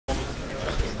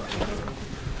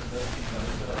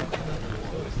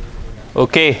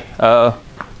Okay,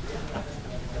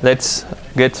 let's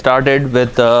get started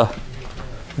with the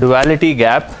duality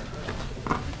gap.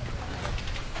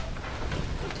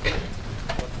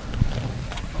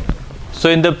 So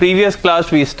in the previous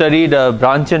class we studied a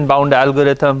branch and bound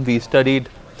algorithm, we studied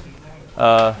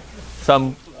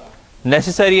some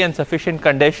necessary and sufficient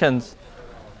conditions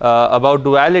about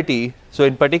duality. So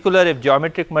in particular, if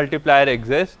geometric multiplier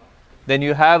exists, then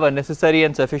you have a necessary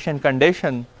and sufficient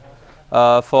condition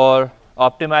for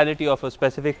optimality of a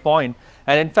specific point.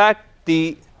 And in fact,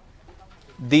 the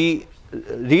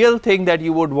real thing that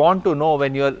you would want to know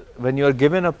when you're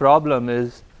given a problem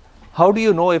is, how do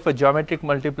you know if a geometric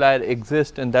multiplier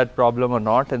exists in that problem or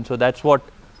not? And so that's what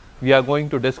we are going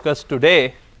to discuss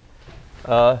today.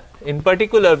 In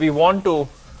particular, we want to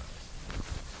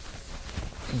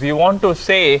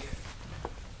say,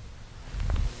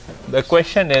 the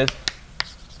question is,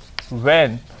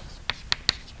 when,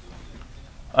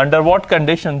 under what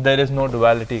conditions there is no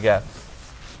duality gap?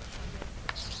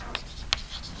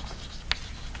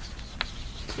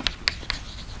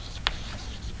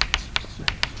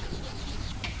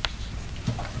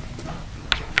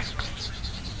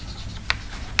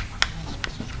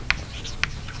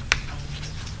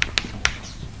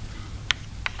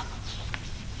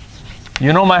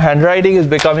 You know, my handwriting is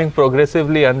becoming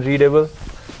progressively unreadable.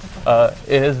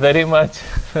 It is very much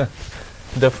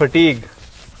the fatigue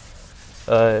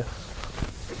by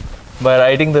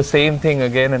writing the same thing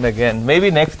again and again. Maybe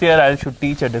next year I should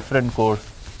teach a different course.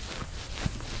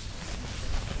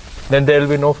 Then there will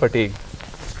be no fatigue,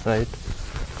 right?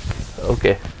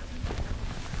 Okay.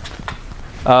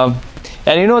 And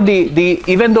you know,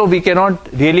 even though we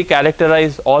cannot really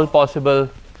characterize all possible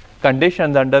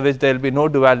conditions under which there will be no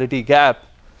duality gap,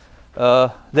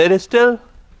 there is still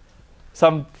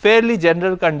some fairly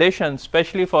general conditions,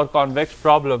 especially for convex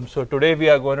problems. So today we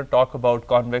are going to talk about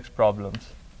convex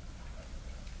problems.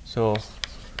 So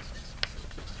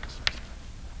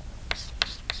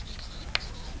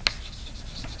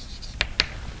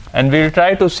and we'll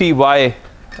try to see why,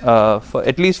 for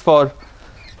at least for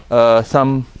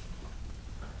some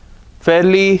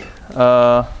fairly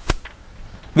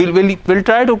we'll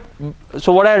try to.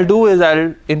 So what I'll do is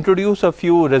I'll introduce a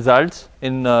few results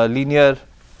in linear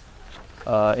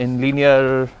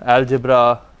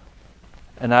algebra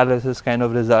analysis kind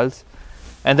of results,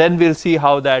 and then we'll see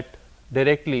how that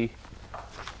directly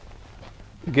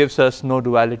gives us no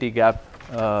duality gap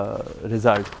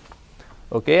result.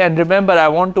 Okay, and remember, I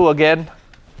want to again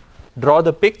draw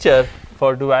the picture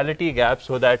for duality gap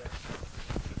so that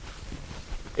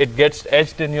it gets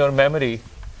etched in your memory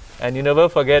and you never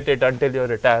forget it until your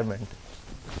retirement.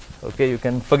 Okay, you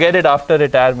can forget it after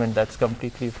retirement, that's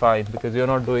completely fine, because you're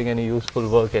not doing any useful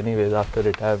work anyways after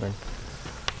retirement.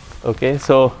 Okay,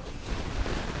 so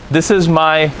this is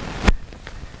my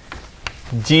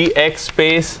gx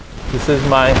space, this is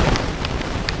my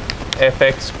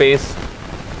fx space,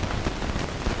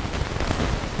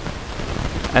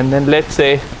 and then let's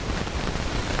say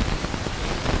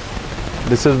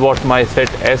this is what my set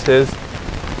S is,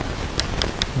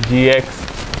 gx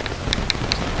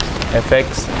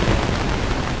fx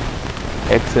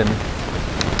x in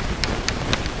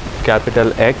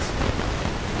capital X.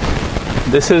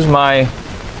 This is my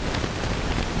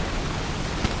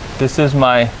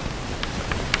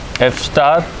f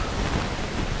star,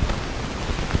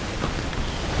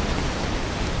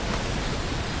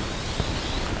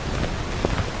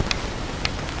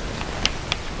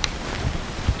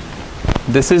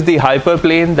 this is the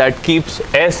hyperplane that keeps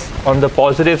S on the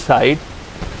positive side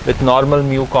with normal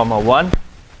mu comma 1,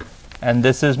 and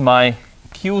this is my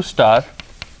q star,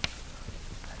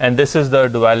 and this is the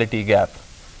duality gap.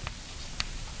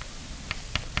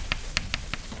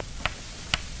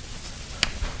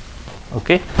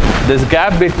 Okay, this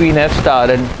gap between f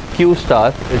star and q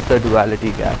star is the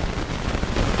duality gap.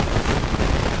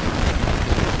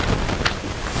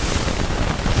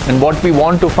 And what we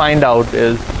want to find out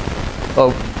is,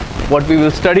 what we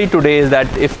will study today is that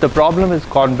if the problem is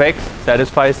convex,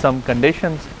 satisfies some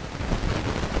conditions,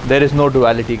 there is no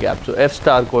duality gap. So f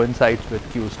star coincides with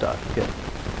q star here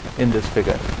in this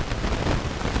figure.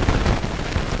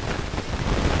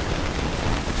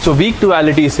 So weak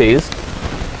duality says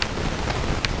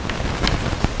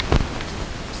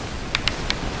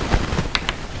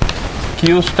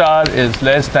q star is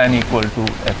less than equal to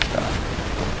f star.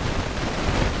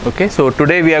 Okay, so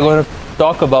today we are going to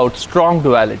talk about strong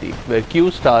duality where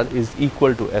q star is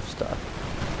equal to f star.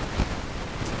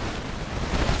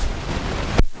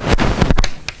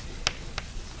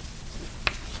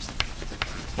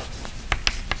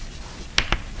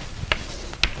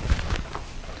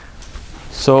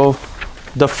 So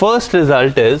the first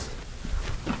result is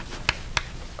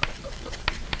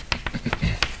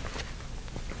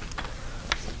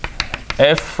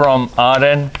f from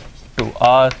Rn to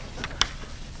R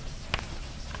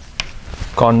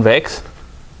convex,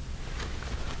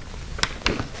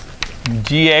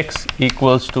 Gx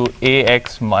equals to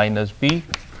Ax minus B.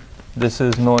 This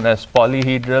is known as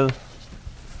polyhedral.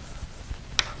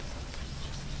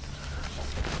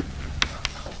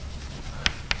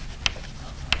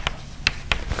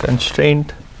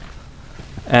 Constraint,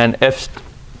 and f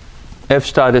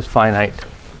star is finite.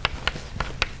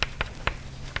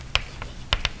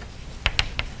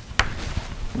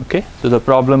 Okay, so the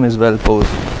problem is well posed.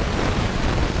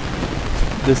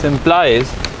 This implies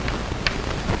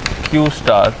Q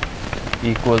star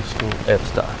equals to F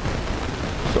star.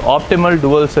 So optimal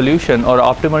dual solution or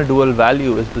optimal dual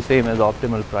value is the same as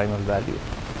optimal primal value.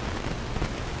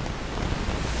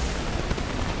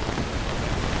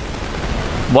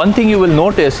 One thing you will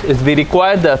notice is we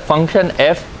require the function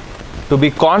f to be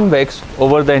convex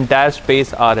over the entire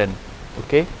space Rn.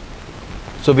 Okay,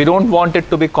 so we don't want it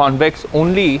to be convex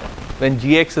only when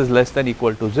Gx is less than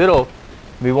equal to 0.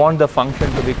 We want the function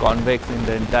to be convex in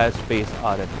the entire space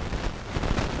Rn.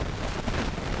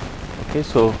 Okay,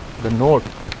 so the note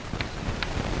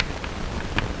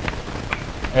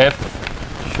f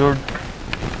should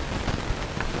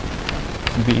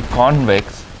be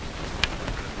convex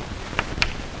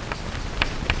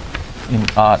in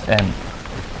Rn.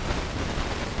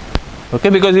 Okay,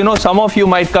 because some of you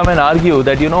might come and argue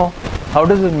that how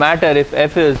does it matter if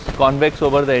f is convex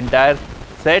over the entire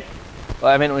set,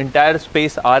 I mean entire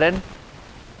space Rn.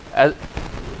 As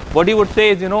what you would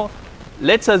say is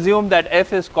let's assume that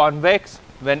f is convex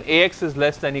when Ax is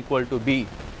less than equal to B.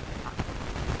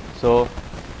 So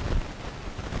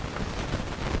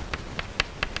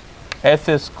f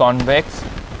is convex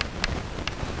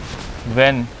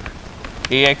when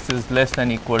Ax is less than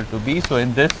equal to B. So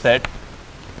in this set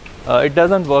it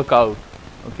doesn't work out.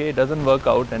 Okay, it doesn't work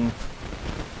out, and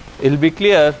it will be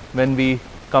clear when we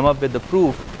come up with the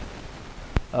proof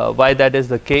why that is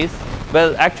the case.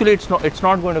 Well, actually it's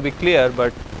not going to be clear,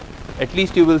 but at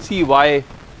least you will see why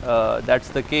that's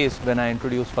the case when I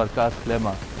introduce Farkas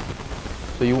lemma.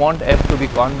 So you want f to be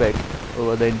convex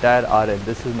over the entire Rn.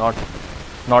 This is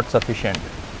not sufficient.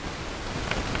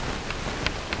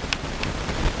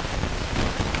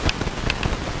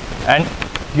 And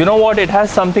you know what, it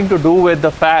has something to do with the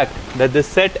fact that this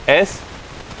set S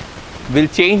will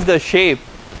change the shape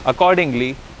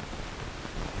accordingly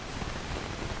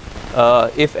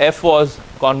if f was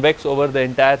convex over the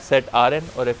entire set Rn,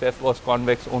 or if f was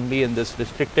convex only in this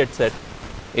restricted set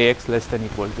Ax less than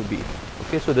equal to B.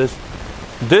 Okay, so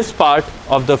this part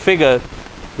of the figure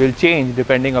will change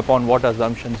depending upon what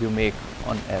assumptions you make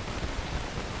on f.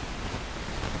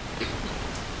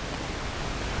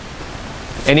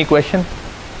 Any question?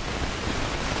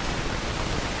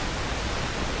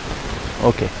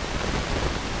 Okay.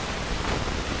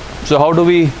 So how do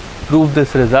we prove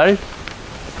this result?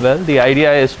 Well, the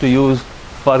idea is to use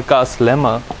Farkas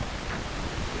lemma.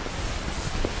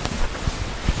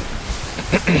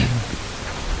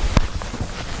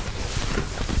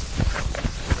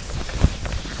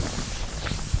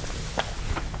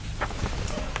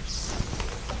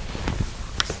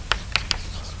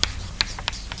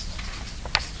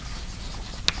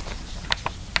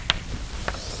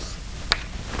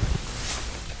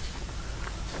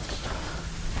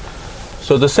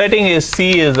 So the setting is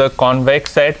C is a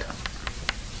convex set.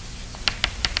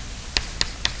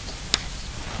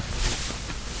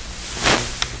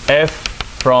 F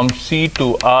from C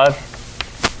to R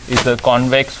is a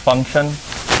convex function.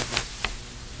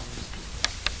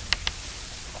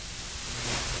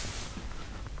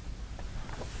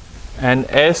 And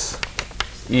S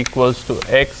equals to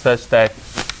X such that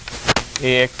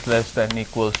Ax less than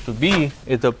equals to B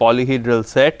is a polyhedral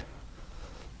set.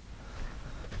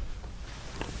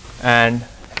 And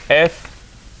f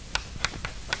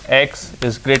x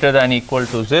is greater than equal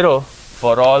to 0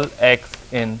 for all x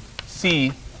in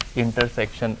C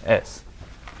intersection S.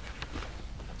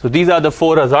 So these are the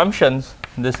four assumptions.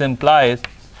 This implies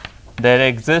there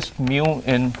exists mu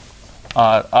in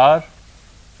R.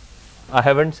 I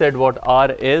haven't said what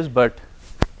R is, but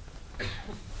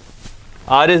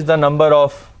R is the number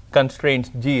of constraints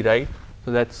G, right?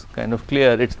 So that's kind of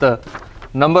clear. It's the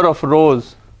number of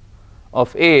rows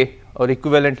of A, or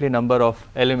equivalently number of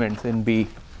elements in B.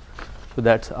 So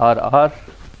that's R.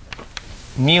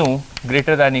 Mu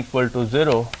greater than equal to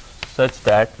 0 such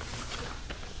that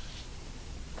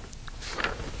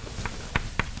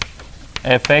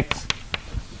Fx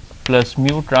plus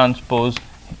mu transpose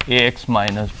Ax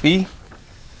minus B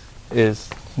is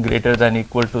greater than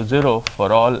equal to 0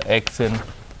 for all x in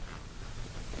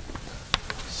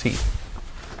C.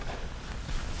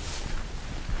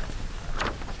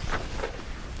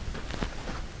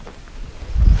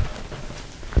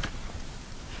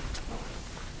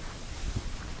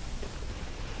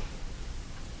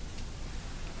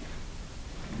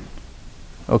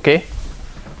 Okay.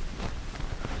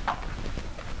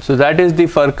 So that is the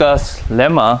Farkas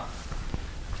lemma.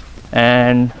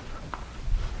 And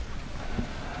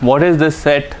what is this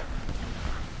set?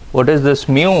 What is this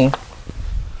mu?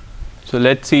 So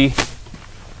let's see.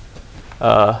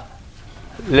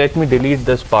 Let me delete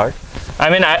this part. I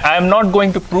mean, I am not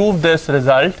going to prove this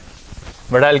result,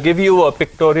 but I'll give you a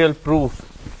pictorial proof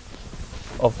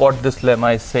of what this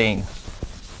lemma is saying.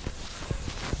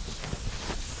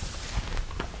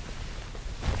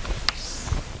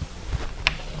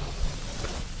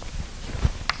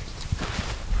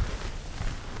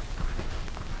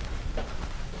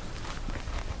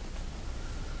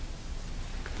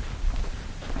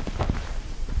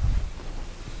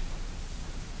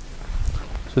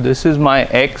 So this is my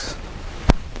x,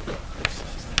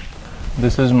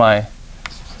 this is my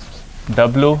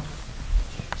w,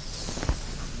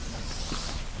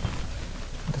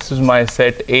 this is my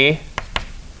set A,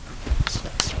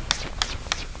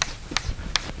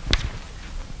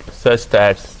 such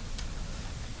that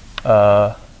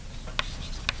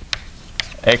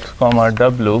x comma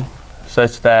w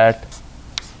such that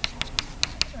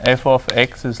f of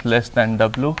x is less than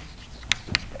w,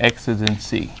 x is in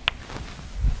C.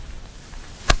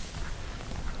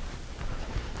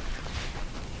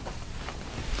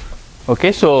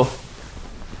 Okay, so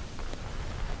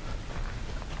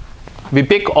we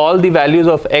pick all the values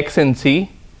of x in C,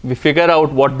 we figure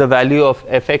out what the value of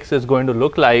fx is going to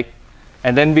look like,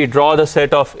 and then we draw the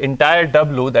set of entire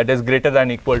w that is greater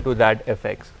than equal to that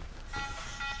fx.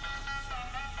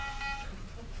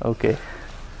 Okay,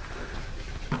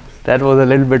 that was a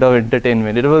little bit of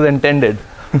entertainment. It was intended.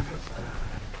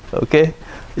 Okay.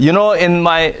 You know, in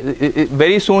my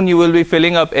very soon you will be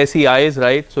filling up SEIs,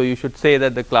 right? So you should say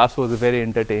that the class was very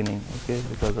entertaining, okay,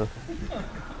 because of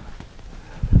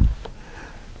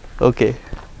okay.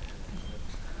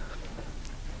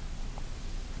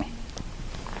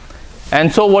 And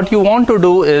so what you want to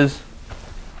do is,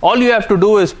 all you have to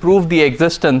do is prove the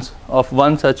existence of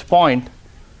one such point.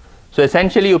 So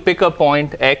essentially you pick a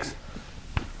point x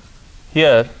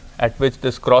here at which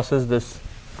this crosses this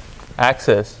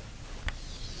axis,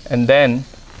 and then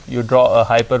you draw a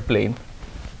hyperplane,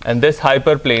 and this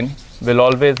hyperplane will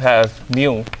always have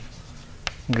mu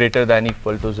greater than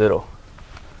equal to 0.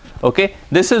 Okay,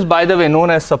 this is, by the way, known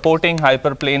as supporting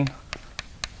hyperplane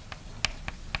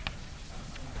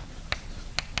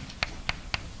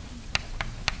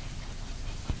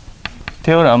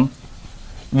theorem,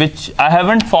 which I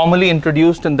haven't formally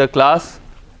introduced in the class.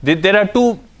 There are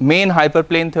two main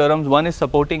hyperplane theorems. One is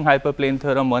supporting hyperplane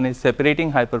theorem, one is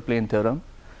separating hyperplane theorem.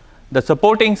 The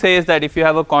supporting says that if you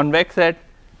have a convex set,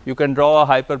 you can draw a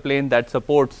hyperplane that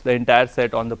supports the entire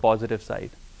set on the positive side.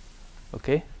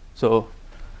 Okay, so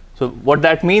what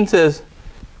that means is,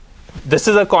 this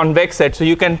is a convex set, so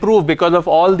you can prove, because of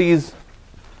all these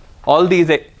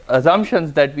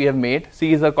assumptions that we have made,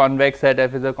 C is a convex set,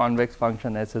 F is a convex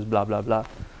function, S is blah blah blah,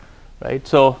 right?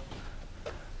 So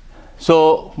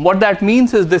what that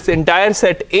means is, this entire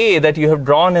set A that you have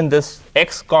drawn in this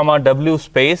x comma w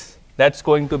space, that's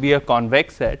going to be a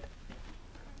convex set,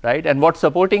 right? And what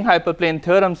supporting hyperplane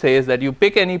theorem says, that you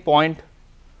pick any point.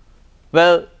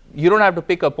 Well, you don't have to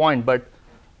pick a point, but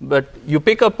you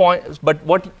pick a point. But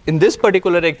what in this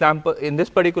particular example, in this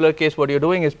particular case, what you're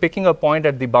doing is picking a point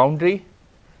at the boundary,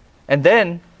 and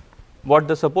then what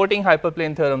the supporting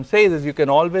hyperplane theorem says is, you can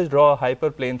always draw a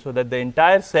hyperplane so that the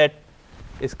entire set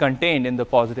is contained in the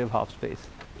positive half space.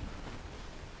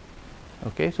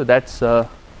 Okay, so that's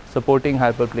supporting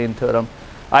hyperplane theorem.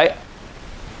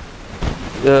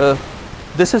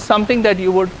 This is something that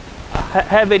you would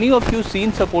have any of you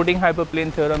seen supporting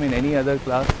hyperplane theorem in any other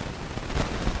class?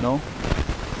 No?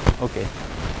 Okay.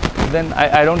 Then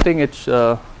I don't think it's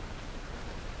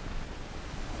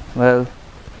well,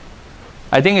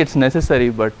 I think it's necessary,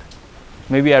 but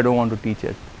maybe I don't want to teach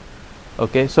it.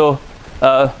 Okay, so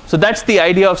that's the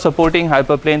idea of supporting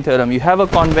hyperplane theorem. You have a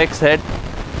convex set.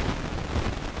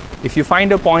 If you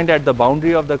find a point at the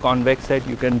boundary of the convex set,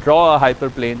 you can draw a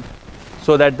hyperplane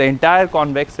so that the entire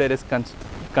convex set is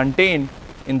contained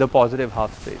in the positive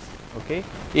half space. Okay.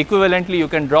 Equivalently, you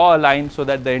can draw a line so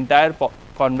that the entire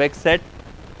convex set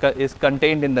is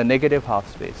contained in the negative half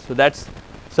space. So that's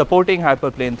supporting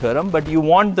hyperplane theorem. But you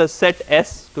want the set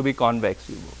S to be convex.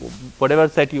 Whatever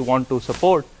set you want to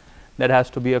support, that has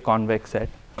to be a convex set.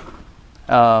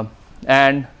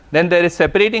 And then there is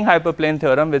separating hyperplane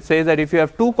theorem, which says that if you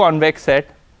have two convex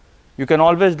sets, you can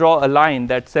always draw a line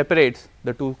that separates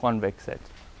the two convex sets.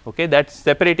 Okay, that's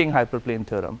separating hyperplane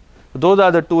theorem. So those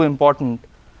are the two important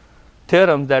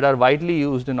theorems that are widely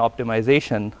used in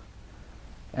optimization.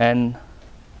 And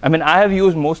I mean, I have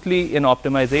used mostly in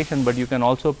optimization, but you can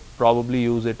also probably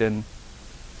use it in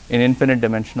infinite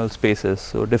dimensional spaces,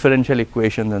 so differential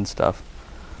equations and stuff.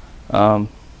 We'll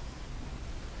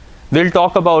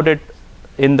talk about it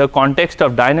in the context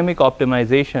of dynamic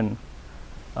optimization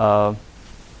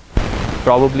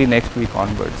probably next week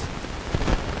onwards.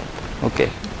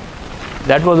 Okay,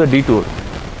 that was a detour,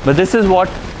 but this is what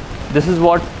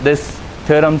this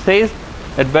theorem says,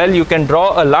 that well, you can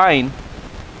draw a line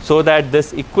so that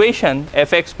this equation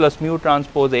fx plus mu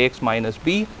transpose ax minus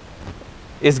b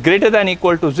is greater than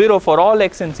equal to 0 for all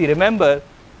x in C. Remember,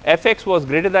 fx was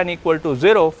greater than equal to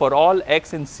 0 for all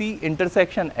x in C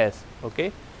intersection S.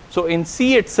 Okay, so in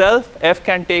C itself, f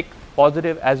can take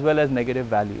positive as well as negative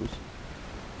values.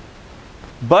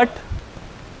 But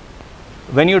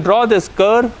when you draw this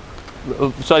curve,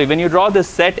 when you draw this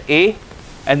set A,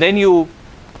 and then you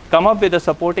come up with a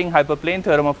supporting hyperplane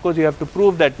theorem, of course you have to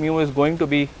prove that mu is going to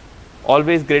be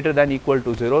always greater than equal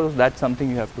to 0. So that's something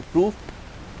you have to prove.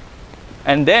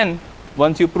 And then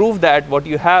once you prove that, what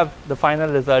you have, the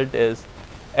final result is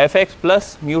fx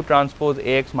plus mu transpose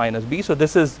ax minus b. So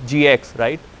this is gx,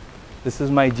 right? This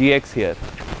is my gx here.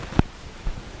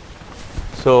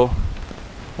 So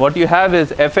what you have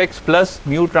is fx plus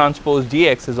mu transpose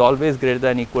gx is always greater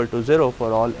than equal to 0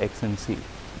 for all x in C.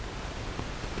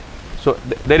 So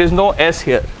there is no s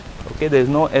here. Okay, there is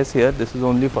no s here. This is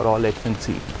only for all x in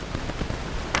C.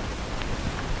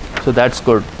 So that's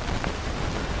good.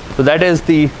 So that is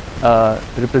the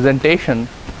representation.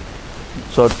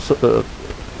 So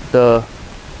the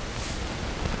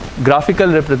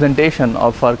graphical representation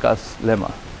of Farkas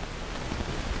lemma.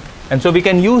 And so we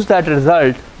can use that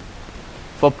result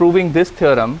for proving this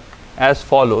theorem as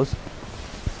follows.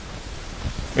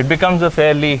 It becomes a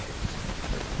fairly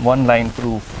one-line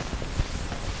proof.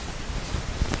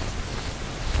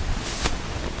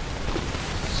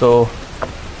 So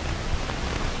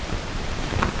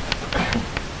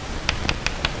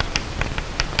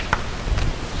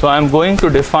I am going to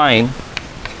define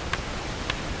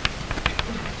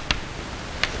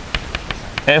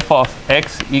f of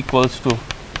x equals to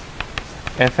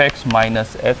fx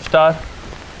minus f star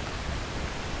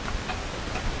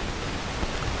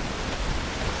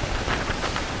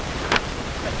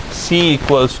C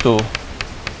equals to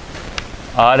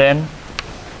Rn,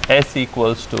 S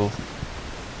equals to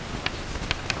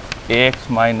Ax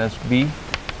minus b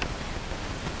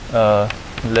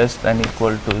less than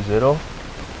equal to 0.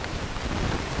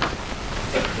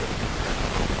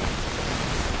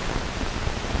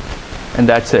 And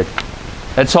that's it.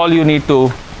 That's all you need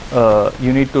to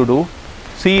do.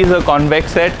 C is a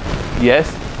convex set. Yes.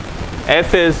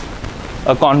 F is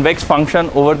a convex function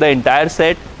over the entire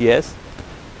set. Yes.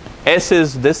 S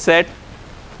is this set.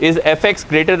 Is fx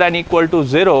greater than equal to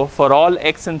 0 for all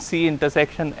x in C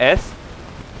intersection S?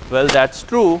 Well, that's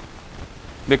true,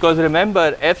 because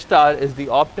remember, f star is the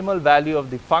optimal value of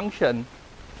the function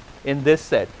in this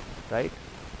set, right?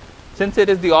 Since it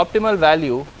is the optimal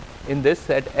value in this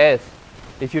set S,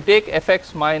 if you take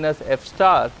fx minus f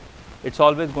star, it's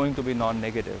always going to be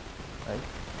non-negative, right?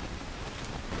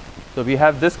 So we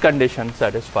have this condition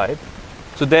satisfied.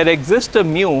 So there exists a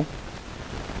mu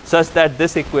such that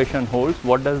this equation holds.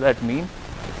 What does that mean?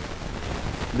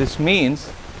 This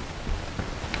means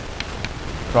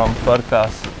from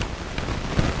Farkas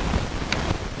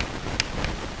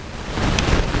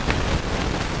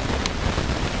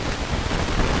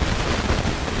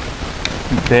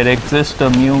there exists a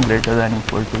mu greater than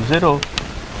equal to 0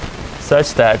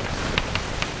 such that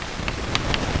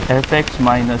fx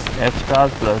minus f star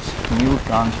plus mu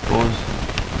transpose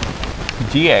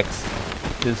gx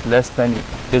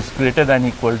is greater than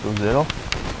equal to 0.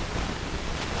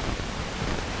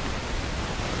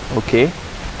 Okay.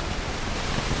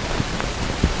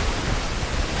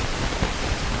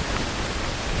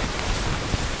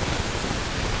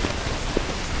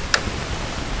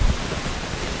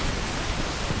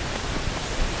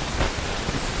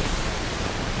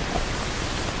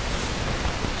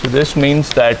 So this means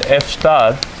that f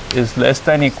star is less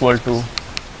than equal to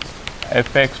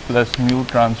fx plus mu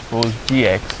transpose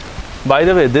gx. By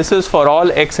the way, this is for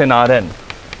all x in Rn.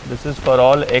 This is for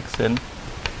all x in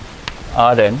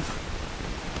Rn.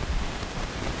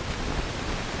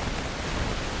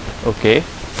 Okay,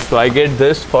 so I get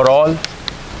this for all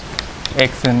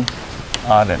x in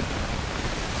Rn.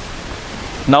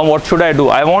 Now what should I do?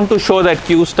 I want to show that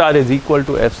Q star is equal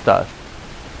to F star.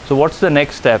 So what's the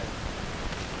next step?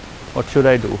 What should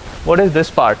I do? What is this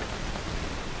part?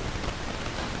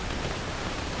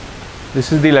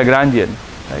 This is the Lagrangian,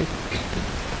 right?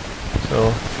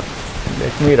 So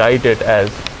let me write it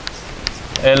as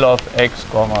L of x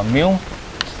comma mu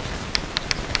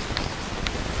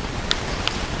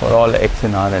for all x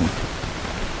in Rn.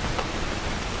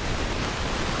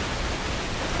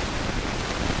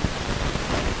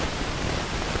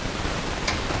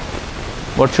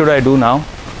 What should I do now?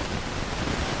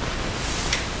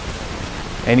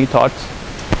 Any thoughts?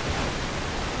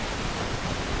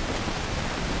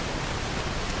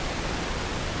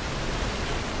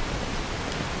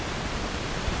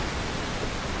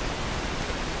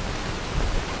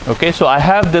 Okay, so I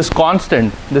have this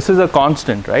constant. This is a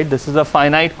constant, right? This is a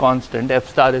finite constant. F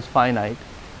star is finite.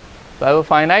 So I have a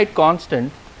finite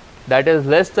constant that is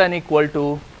less than equal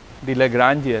to the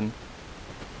Lagrangian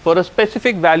for a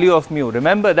specific value of mu.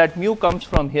 Remember that mu comes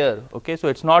from here. Okay, so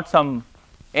it's not some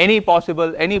any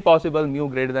possible mu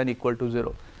greater than equal to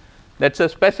 0. That's a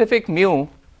specific mu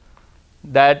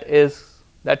that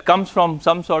comes from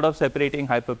some sort of separating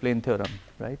hyperplane theorem,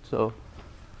 right? So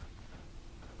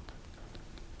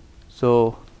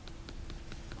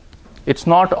it's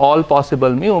not all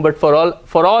possible mu, but for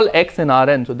all x in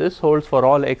Rn. So this holds for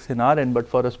all x in Rn, but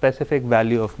for a specific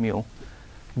value of mu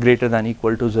greater than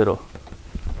equal to 0.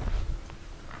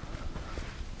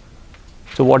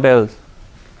 So what else?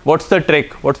 What's the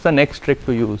trick? What's the next trick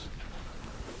to use?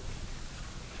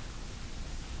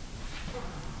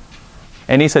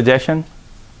 Any suggestion?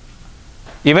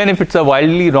 Even if it's a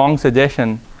wildly wrong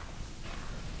suggestion,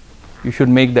 you should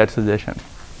make that suggestion.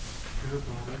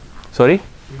 Sorry?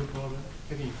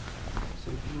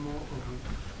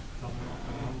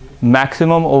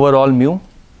 Maximum overall mu?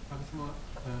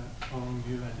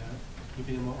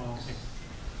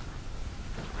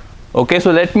 Okay,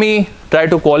 so let me try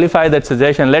to qualify that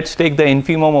suggestion. Let's take the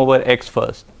infimum over x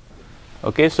first.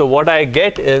 Okay, so what I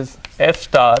get is F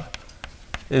star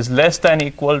is less than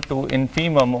equal to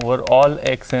infimum over all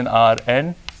x in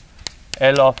Rn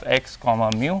L of x comma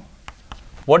mu.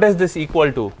 What is this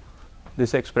equal to?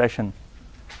 This expression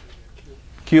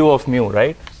Q of mu,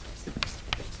 right?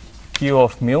 Q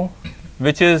of mu,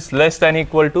 which is less than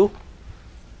equal to,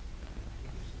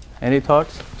 any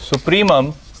thoughts?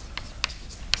 Supremum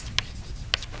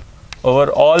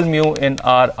over all mu in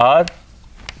RR,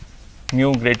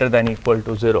 mu greater than equal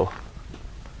to 0.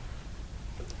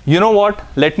 You know what?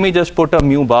 Let me just put a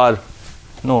mu bar.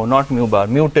 No, not mu bar,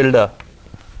 mu tilde.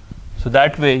 So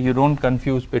that way you don't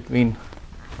confuse between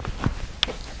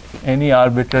any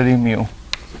arbitrary mu.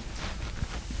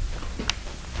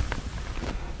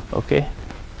 Okay.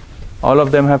 All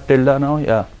of them have tilde now?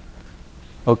 Yeah.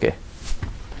 Okay.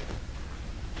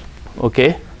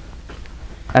 Okay.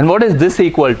 And what is this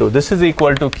equal to? This is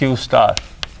equal to Q star.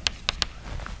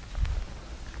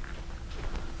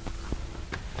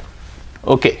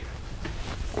 Okay.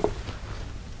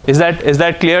 Is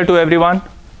that clear to everyone?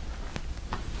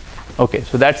 Okay,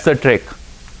 so that's the trick.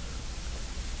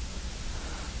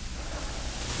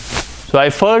 So I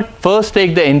first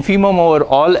take the infimum over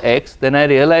all x, then I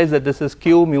realize that this is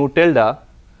Q mu tilde,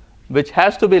 which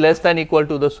has to be less than equal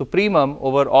to the supremum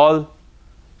over all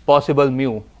possible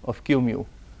mu of Q mu,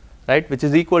 right, which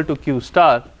is equal to Q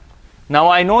star. Now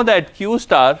I know that Q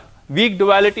star, weak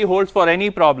duality holds for any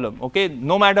problem. Okay,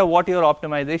 no matter what your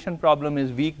optimization problem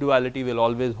is, weak duality will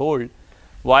always hold.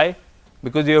 Why?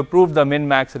 Because you have proved the min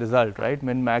max result, right?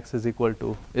 Min max is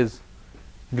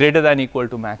greater than equal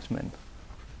to max min.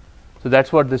 So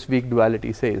that's what this weak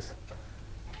duality says.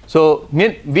 So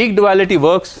weak duality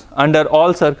works under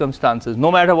all circumstances.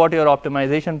 No matter what your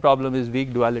optimization problem is,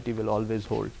 weak duality will always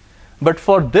hold. But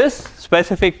for this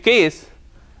specific case,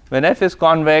 when f is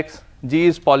convex, g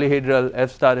is polyhedral, f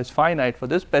star is finite, for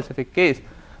this specific case,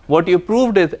 what you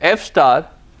proved is f star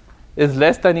is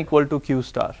less than equal to Q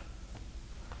star.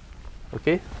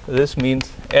 Okay, so this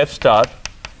means f star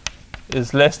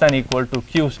is less than equal to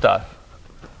Q star.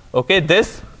 Okay,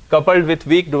 this coupled with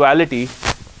weak duality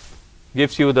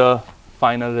gives you the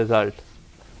final result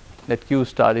that Q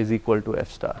star is equal to f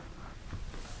star.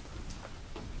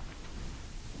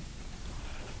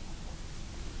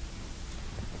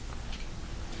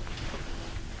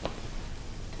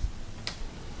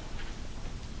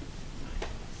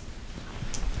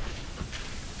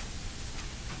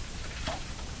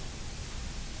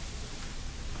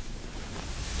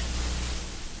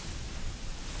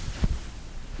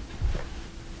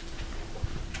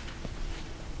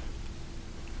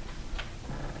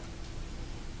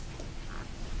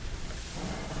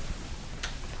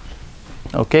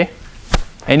 Okay,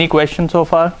 Any questions so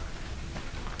far?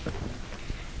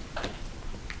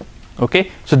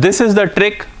 Okay, so this is the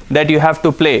trick that you have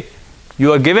to play.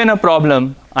 You are given a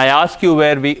problem, I ask you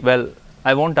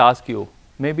I won't ask you,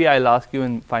 maybe I'll ask you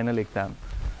in final exam.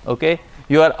 Okay,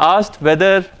 you are asked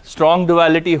whether strong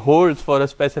duality holds for a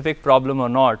specific problem or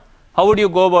not. How would you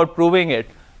go about proving it?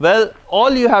 Well,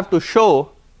 all you have to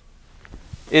show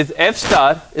is f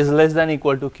star is less than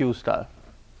equal to q star.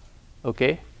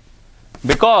 Okay,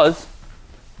 because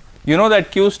you know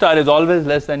that q star is always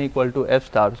less than equal to f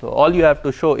star. So all you have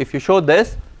to show, if you show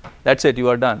this, that's it, you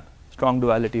are done. Strong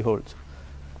duality holds.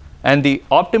 And the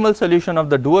optimal solution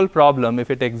of the dual problem, if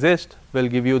it exists, will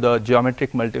give you the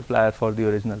geometric multiplier for the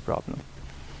original problem.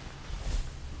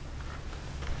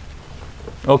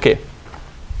 Okay.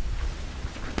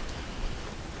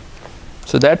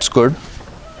 So that's good.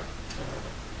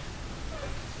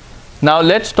 Now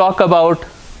let's talk about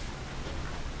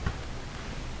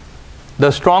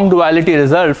the strong duality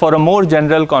result for a more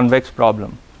general convex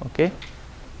problem. Okay,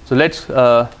 so let's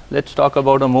talk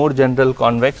about a more general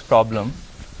convex problem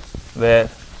where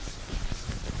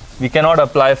we cannot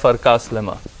apply Farkas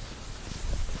lemma.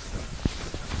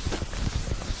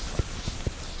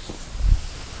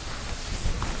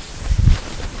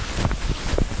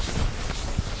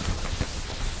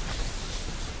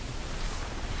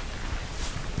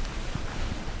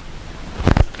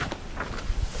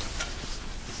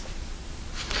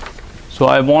 So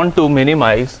I want to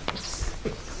minimize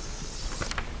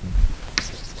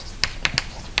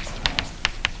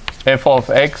f of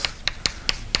x,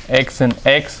 x in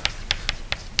x,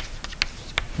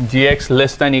 gx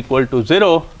less than equal to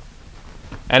 0,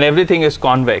 and everything is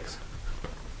convex.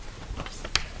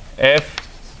 F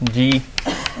g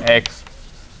x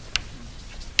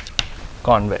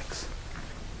convex.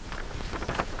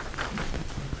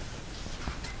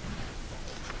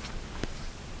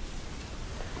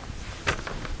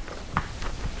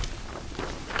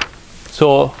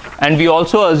 So, and we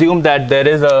also assume that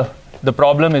the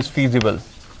problem is feasible.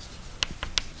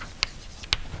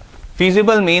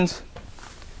 Feasible means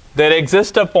there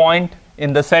exists a point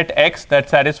in the set x that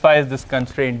satisfies this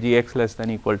constraint gx less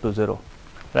than equal to 0,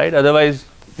 right? Otherwise,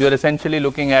 you are essentially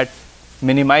looking at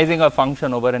minimizing a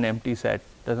function over an empty set.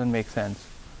 Doesn't make sense,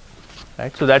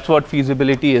 right? So that's what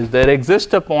feasibility is. There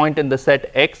exists a point in the set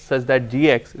x such that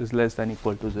gx is less than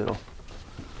equal to 0.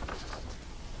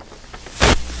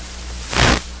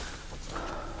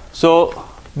 So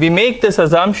we make this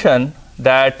assumption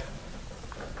that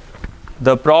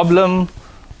the problem,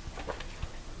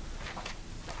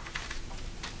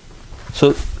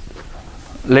 so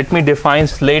let me define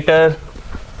Slater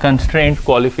constraint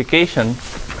qualification.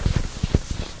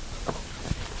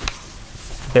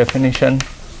 Definition: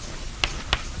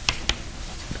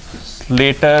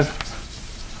 Slater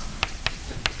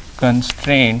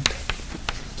constraint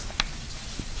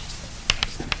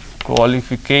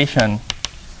qualification,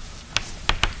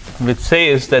 which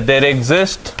says that there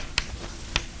exists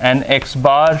an x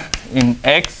bar in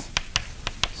x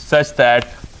such that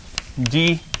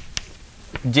j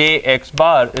x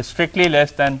bar is strictly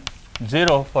less than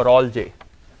 0 for all j.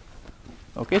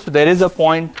 Okay, so there is a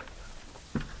point.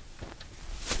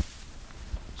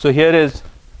 So here is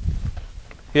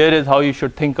how you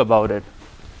should think about it.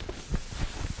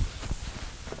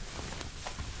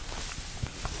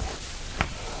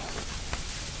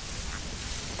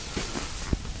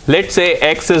 Let's say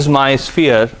x is my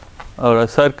sphere or a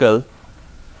circle,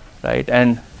 right?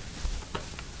 And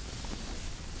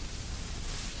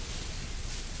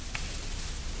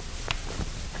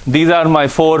these are my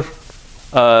four.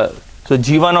 So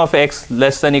g1 of x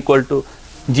less than equal to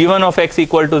g1 of x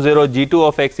equal to 0, g2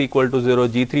 of x equal to 0,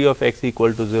 g3 of x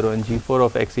equal to 0, and g4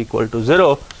 of x equal to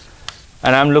 0.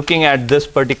 And I'm looking at this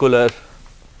particular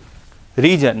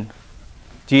region,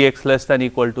 gx less than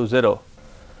equal to 0.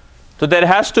 So there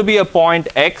has to be a point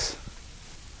x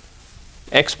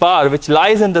bar which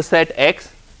lies in the set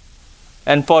x,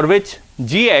 and for which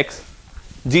gj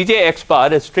x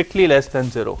bar is strictly less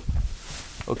than 0.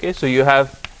 Okay, so you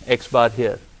have x bar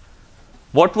here.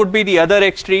 What would be the other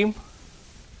extreme?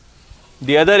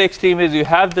 The other extreme is you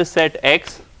have the set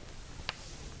x,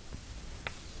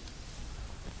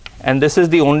 and this is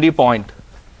the only point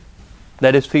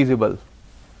that is feasible,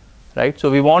 right? So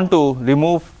we want to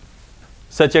remove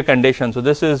such a condition. So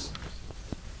this is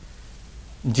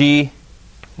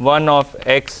g1 of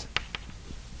x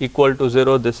equal to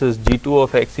 0, this is g2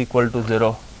 of x equal to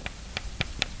 0.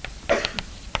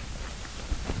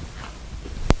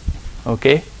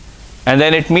 Okay, and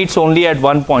then it meets only at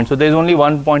one point. So there is only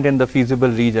one point in the feasible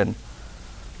region.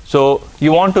 So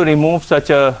you want to remove such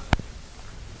a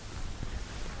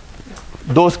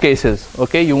those cases.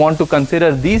 Okay, you want to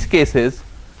consider these cases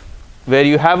where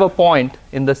you have a point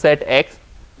in the set X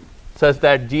such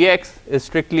that Gx is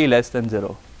strictly less than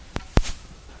 0.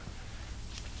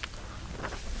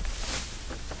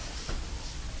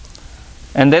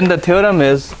 And then the theorem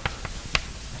is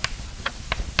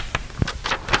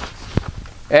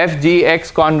f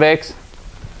Gx convex.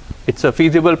 It's a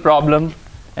feasible problem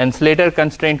and Slater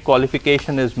constraint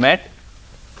qualification is met,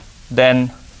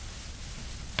 then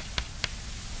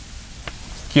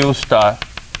Q star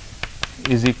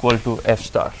is equal to F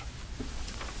star.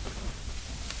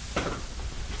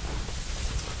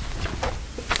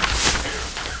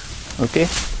 Okay,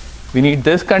 we need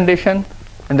this condition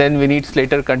and then we need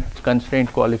Slater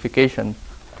constraint qualification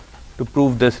to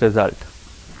prove this result.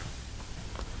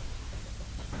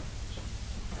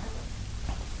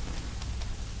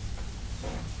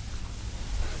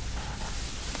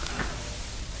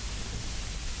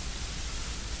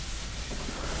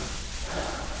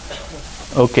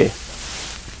 Okay.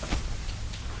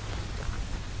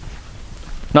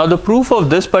 Now the proof of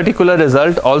this particular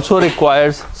result also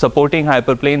requires supporting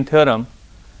hyperplane theorem,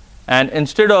 and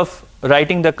instead of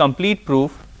writing the complete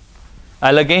proof,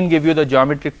 I'll again give you the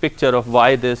geometric picture of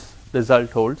why this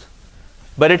result holds.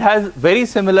 But it has very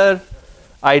similar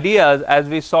ideas as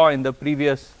we saw in the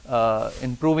previous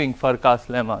in proving Farkas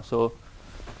lemma. So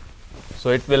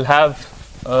it will have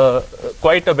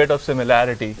quite a bit of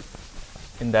similarity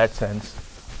in that sense.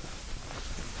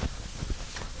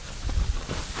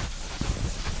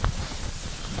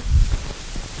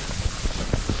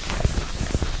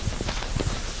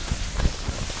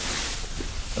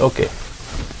 Okay.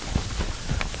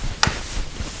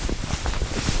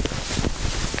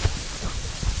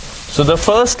 So the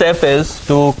first step is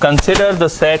to consider the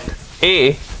set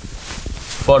A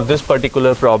for this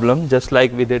particular problem, just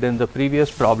like we did in the previous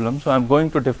problem. So I'm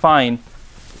going to define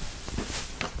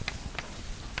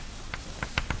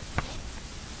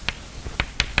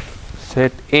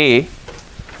set A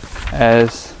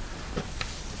as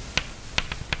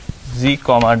Z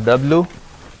comma W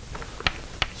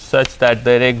such that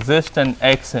there exists an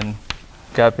X in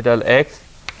capital X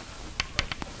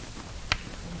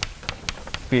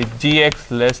with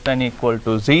Gx less than equal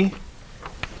to Z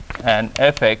and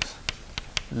Fx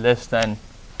less than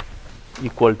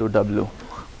equal to W.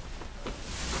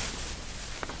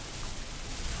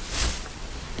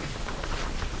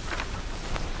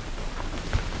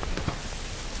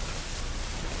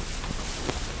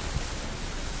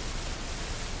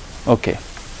 Okay.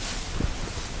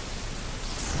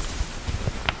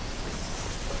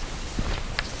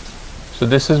 So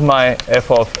this is my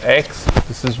f of x,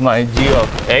 this is my g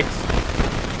of x,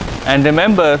 and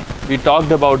remember we talked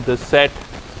about the set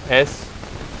S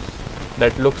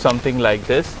that looks something like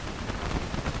this.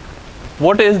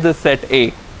 What is the set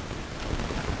A?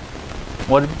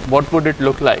 What would it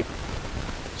look like?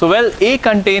 So well, A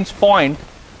contains point.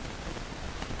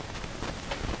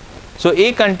 So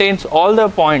A contains all the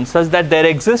points such that there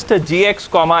exists a gx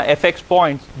comma fx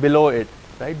points below it,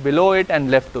 right? Below it and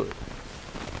left to it.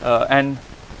 And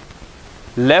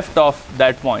left of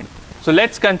that point. So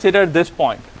let's consider this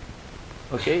point.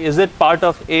 Okay, is it part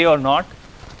of A or not?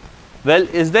 Well,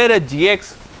 is there a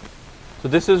gx? So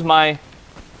this is my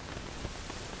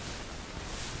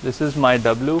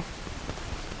W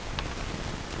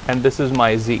and this is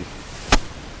my Z.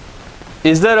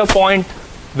 Is there a point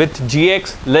with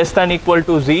gx less than equal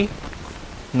to Z?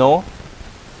 No.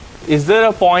 Is there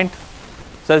a point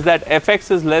such that fx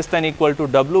is less than equal to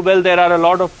W? Well, there are a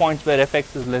lot of points where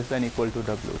fx is less than equal to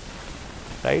W,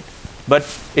 right? But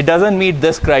it doesn't meet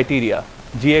this criteria,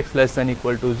 gx less than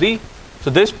equal to Z. So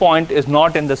this point is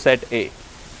not in the set A.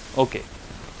 Okay,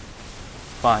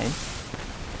 fine.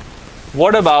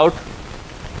 What about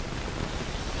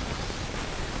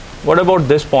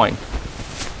this point?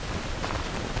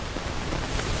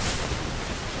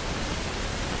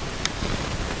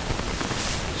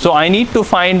 So I need to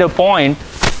find a point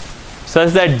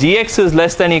such that gx is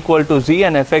less than equal to Z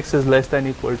and fx is less than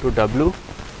equal to W.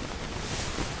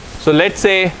 So let's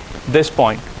say this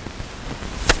point.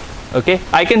 Okay,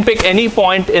 I can pick any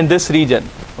point in this region.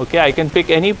 Okay, I can pick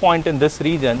any point in this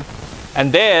region,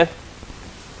 and there,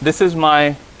 this is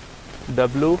my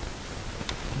W,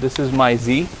 this is my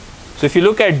Z. So if you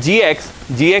look at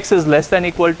gx is less than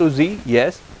equal to Z,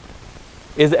 yes.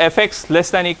 Is fx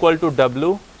less than equal to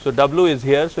W? So W is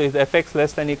here, so is fx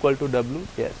less than equal to W?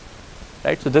 Yes.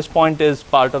 Right, so this point is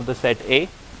part of the set A.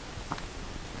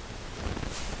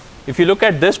 If you look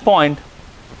at this point,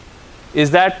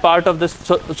 is that part of this?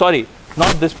 Sorry,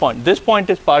 not this point. This point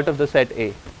is part of the set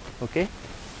A. Okay.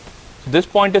 So this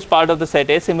point is part of the set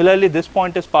A. Similarly, this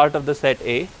point is part of the set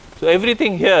A. So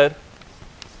everything here,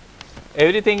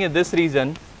 everything in this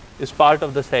region is part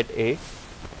of the set A,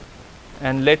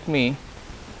 and let me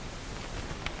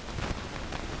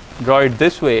draw it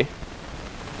this way,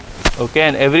 okay,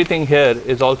 and everything here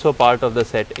is also part of the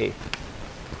set A.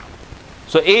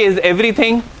 So A is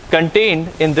everything contained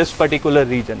in this particular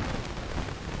region,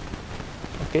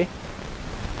 okay.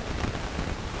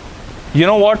 You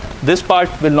know what, this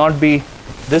part will not be,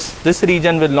 this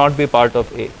region will not be part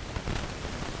of A.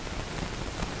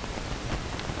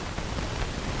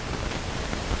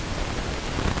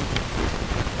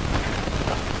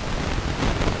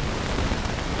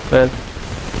 Well,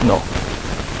 no,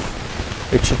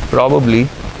 it should probably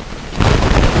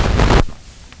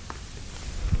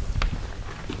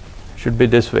should be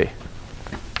this way.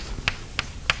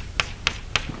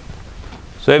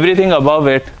 So everything above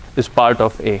it is part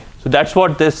of A. So that's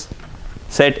what this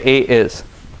set A is.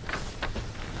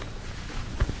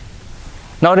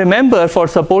 Now remember, for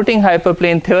supporting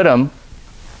hyperplane theorem,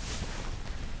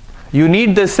 you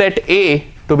need this set A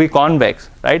to be convex,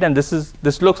 right? And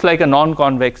this looks like a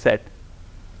non-convex set,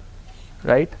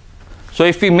 right? So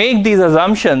if we make these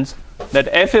assumptions that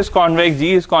F is convex,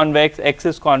 G is convex, X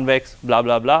is convex, blah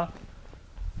blah blah,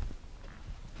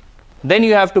 then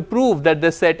you have to prove that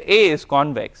the set A is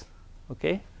convex,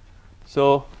 okay?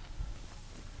 So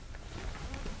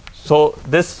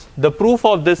this, the proof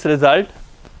of this result,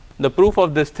 the proof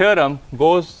of this theorem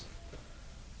goes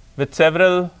with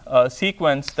several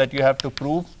sequence that you have to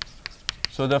prove.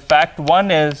 So the fact 1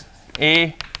 is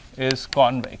A is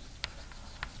convex.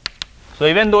 So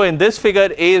even though in this figure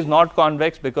A is not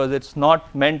convex because it's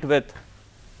not meant with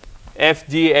F,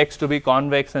 G, X to be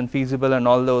convex and feasible and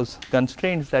all those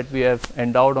constraints that we have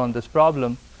endowed on this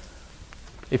problem,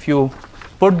 if you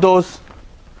put those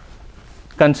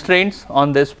constraints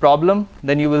on this problem,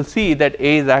 then you will see that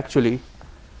A is actually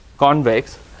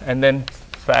convex. And then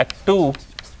fact 2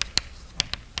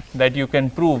 that you can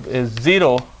prove is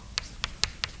 0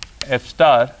 F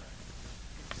star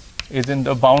is in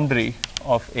the boundary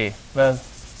of A. Well,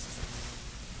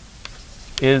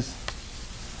 is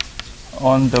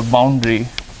on the boundary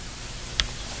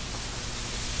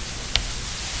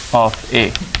of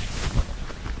A.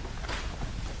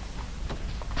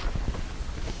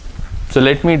 So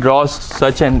let me draw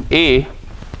such an A.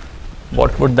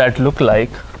 What would that look like?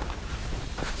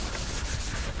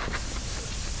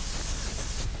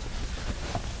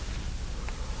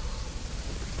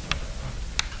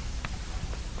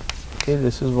 Okay,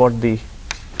 this is what the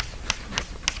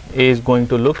A is going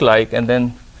to look like, and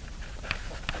then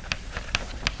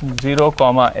 0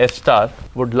 comma F star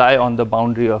would lie on the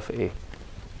boundary of A.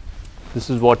 This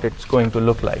is what it's going to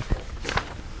look like.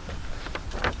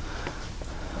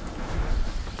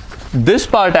 This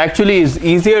part actually is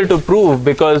easier to prove,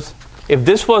 because if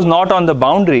this was not on the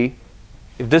boundary,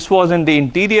 if this was in the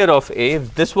interior of A,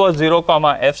 if this was 0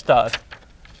 comma F star,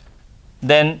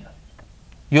 then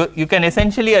you can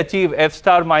essentially achieve F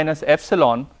star minus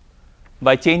epsilon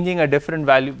by changing a different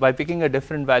value, by picking a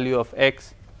different value of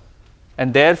X,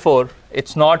 and therefore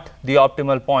it's not the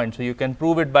optimal point. So you can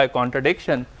prove it by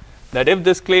contradiction that if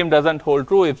this claim doesn't hold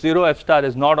true, if 0 F star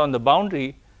is not on the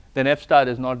boundary, then F star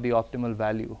is not the optimal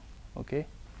value, okay?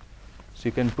 So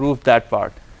you can prove that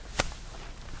part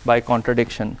by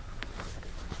contradiction.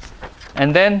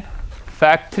 And then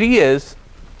fact 3 is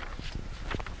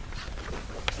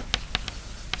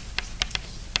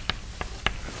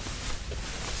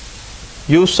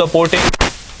use supporting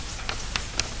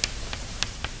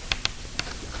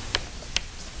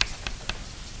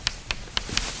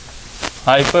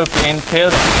hyperplane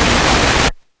theorem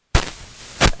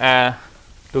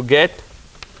to get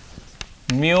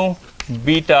mu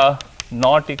beta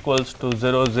not equals to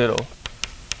 0 0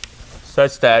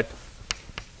 such that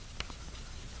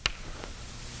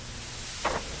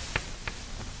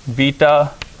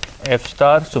beta F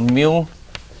star, so mu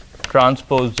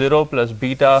transpose 0 plus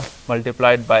beta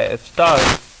multiplied by F star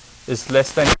is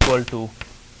less than equal to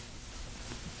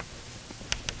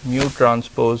mu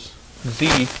transpose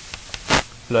Z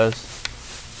plus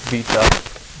beta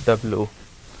W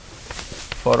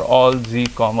for all Z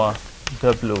comma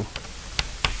W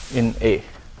in A.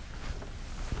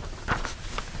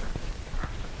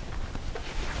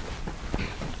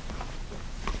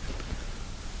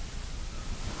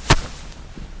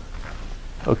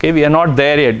 Okay, we are not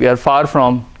there yet. We are far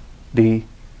from we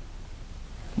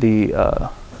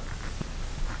are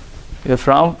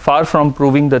far from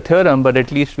proving the theorem, but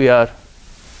at least we are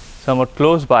somewhat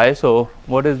close by. So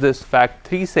what is this fact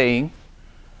 3 saying?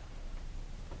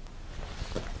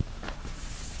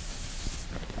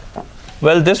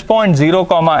 Well, this point 0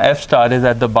 comma F star is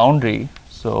at the boundary.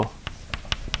 So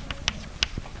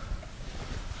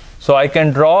So I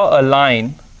can draw a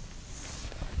line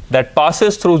that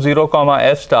passes through 0 comma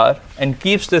f star and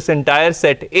keeps this entire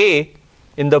set A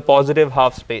in the positive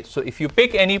half space. So if you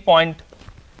pick any point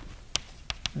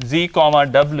z comma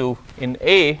w in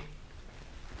A,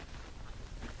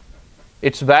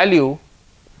 its value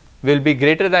will be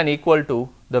greater than equal to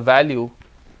the value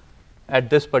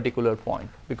at this particular point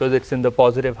because it's in the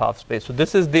positive half space. So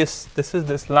this is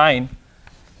this line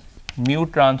mu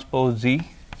transpose z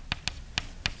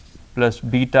plus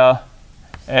beta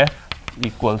f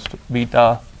equals to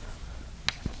beta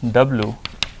w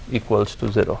equals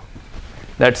to 0.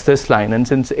 That's this line. And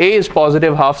since A is in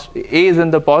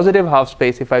the positive half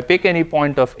space, if I pick any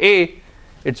point of A,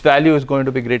 its value is going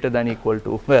to be greater than equal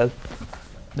to, well,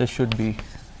 this should be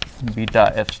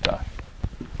beta f star.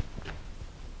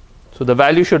 So the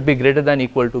value should be greater than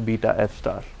equal to beta f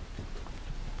star.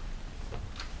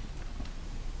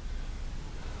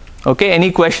 Okay,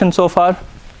 any questions so far?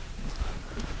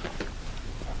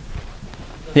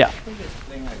 Yeah. Can you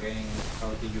explain again how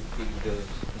did you pick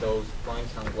those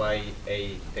points and why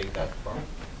A take that from,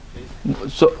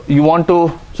 please? So you want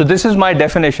to, so this is my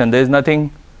definition. There is nothing,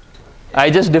 I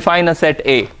just define a set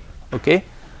A. Okay.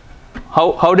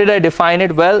 How did I define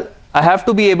it? Well, I have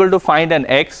to be able to find an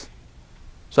x.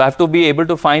 So I have to be able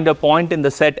to find a point in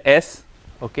the set S,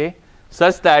 okay,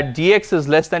 such that gx is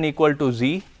less than equal to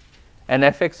z and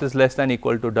fx is less than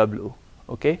equal to w.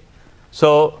 Okay.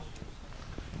 So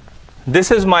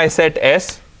this is my set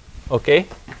S, okay,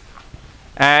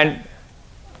 and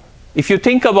if you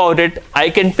think about it, I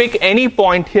can pick any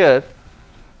point here,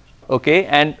 okay,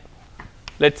 and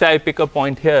let's say I pick a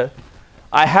point here.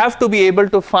 I have to be able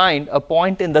to find a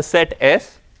point in the set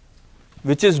S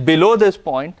which is below this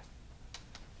point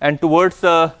and towards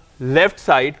the left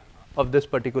side of this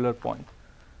particular point.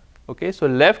 Okay, so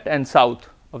left and south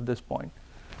of this point.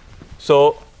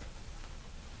 So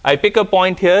I pick a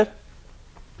point here.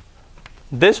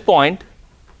 This point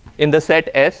in the set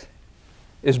S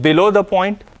is below the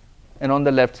point and on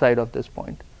the left side of this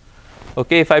point.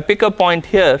 Okay, if I pick a point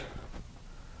here,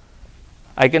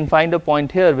 I can find a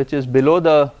point here which is below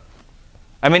the,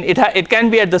 I mean it can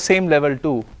be at the same level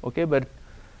too, okay, but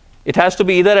it has to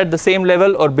be either at the same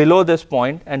level or below this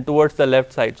point and towards the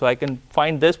left side. So I can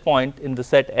find this point in the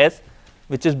set S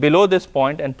which is below this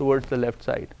point and towards the left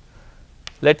side.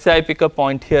 Let's say I pick a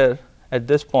point here at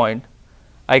this point.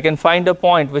 I can find a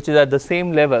point which is at the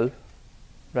same level,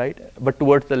 right, but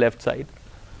towards the left side.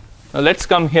 Now let's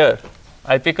come here.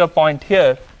 I pick a point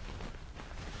here.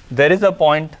 There is a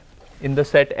point in the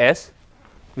set S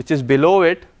which is below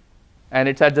it and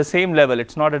it's at the same level.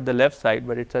 It's not at the left side,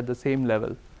 but it's at the same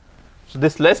level. So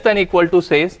this less than equal to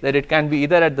says that it can be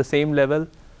either at the same level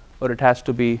or it has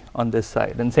to be on this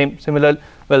side. And similar,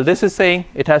 well, this is saying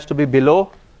it has to be below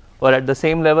or at the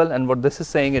same level, and what this is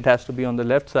saying it has to be on the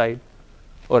left side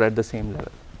or at the same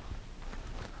level.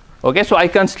 Okay, so I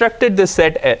constructed this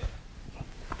set A.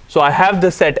 So I have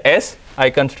the set S, I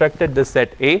constructed this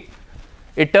set A.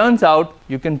 It turns out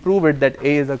you can prove it that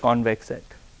A is a convex set.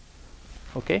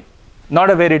 Okay, not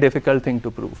a very difficult thing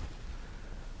to prove.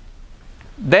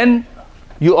 Then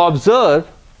you observe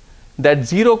that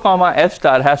 0 comma f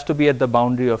star has to be at the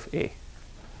boundary of A.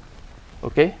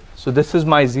 Okay, so this is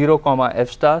my 0 comma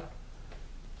f star,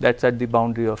 that's at the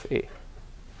boundary of A.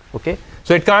 Okay,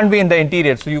 so it can't be in the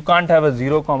interior, so you can't have a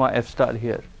 0 comma f star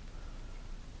here.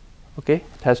 Okay,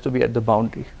 it has to be at the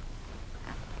boundary.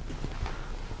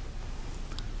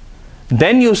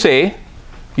 Then you say,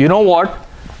 you know what,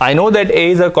 I know that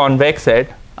A is a convex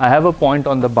set, I have a point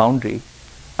on the boundary,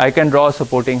 I can draw a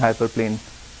supporting hyperplane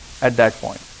at that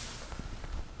point.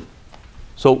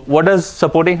 So what does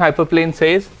supporting hyperplane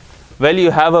says? Well,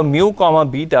 you have a mu comma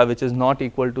beta which is not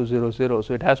equal to 0, 0,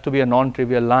 so it has to be a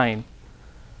non-trivial line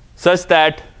such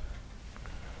that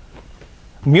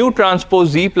mu transpose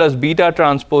z plus beta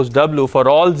transpose w for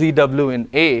all zw in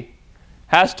A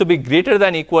has to be greater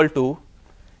than equal to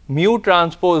mu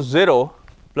transpose 0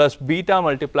 plus beta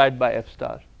multiplied by f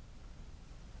star.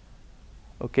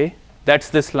 Okay, that's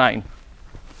this line.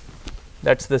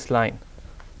 That's this line.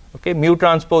 Okay, mu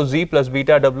transpose z plus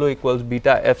beta w equals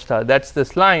beta f star. That's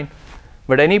this line.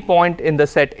 But any point in the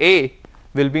set A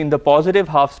will be in the positive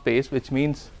half space, which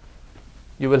means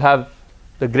you will have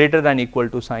the greater than equal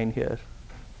to sign here,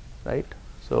 right?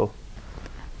 So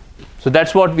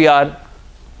that's what we are.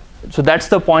 So that's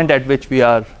the point at which we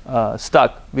are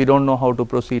stuck. We don't know how to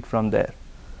proceed from there.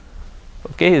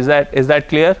 Okay, is that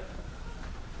clear?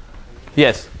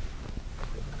 Yes.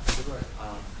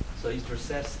 So is your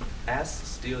set S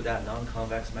still that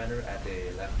non-convex manner at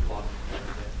the left bottom?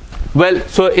 Well,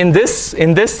 so in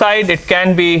this side it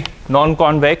can be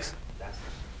non-convex.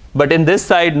 But in this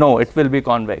side, no, it will be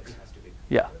convex. It has to be.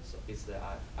 Yeah. So it's the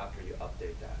after you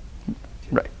update that.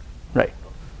 Right. Right.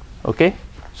 Okay.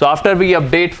 So after we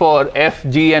update for f,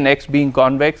 g, and x being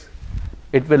convex,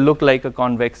 it will look like a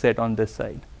convex set on this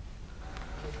side.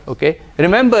 Okay.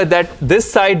 Remember that this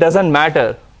side doesn't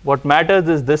matter. What matters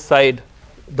is this side,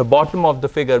 the bottom of the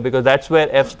figure, because that's where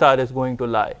f star is going to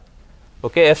lie.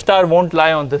 Okay. F star won't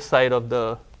lie on this side of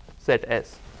the set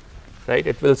S. Right?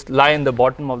 It will lie in the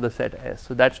bottom of the set S.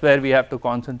 So that's where we have to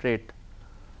concentrate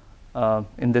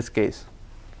in this case.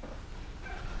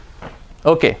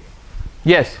 Okay.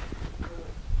 Yes.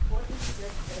 What is set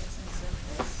X and set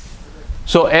S?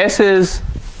 So S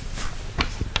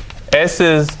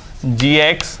is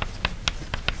gx,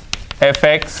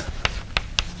 fx,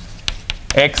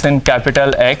 x in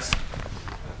capital X.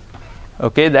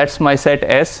 Okay, that's my set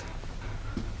S.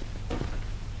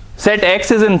 Set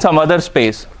X is in some other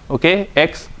space. Okay,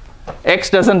 X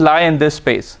doesn't lie in this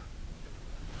space.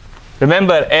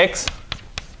 Remember, X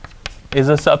is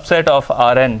a subset of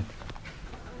Rn,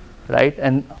 right?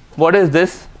 And what is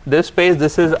this? This space,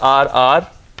 this is RR,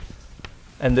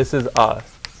 and this is R.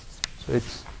 So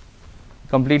it's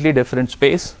completely different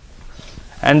space.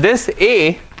 And this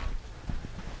A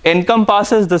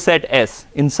encompasses the set S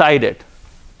inside it.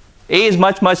 A is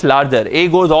much, much larger. A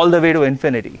goes all the way to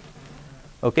infinity.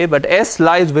 Okay, but S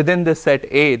lies within the set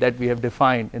A that we have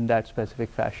defined in that specific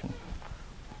fashion.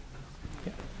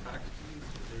 Yeah. Fact 2 is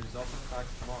the result of fact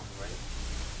 1, right?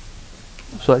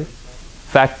 Sorry?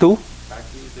 Fact 2?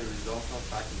 Fact 2 is the result of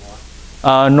fact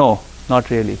 1. No, not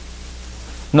really.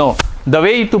 No. The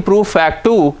way to prove fact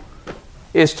 2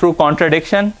 is through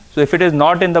contradiction. So if it is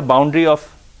not in the boundary of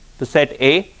the set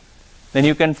A, then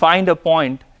you can find a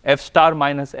point f star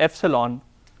minus epsilon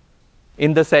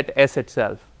in the set S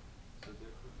itself. So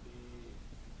there could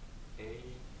be A,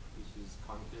 which is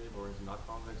concave or is not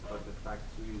convex, but the fact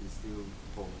 2 is still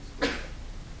holds.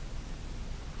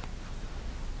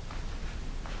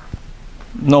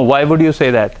 No, why would you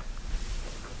say that?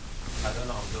 I don't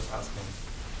know, I'm just asking.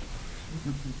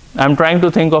 I'm trying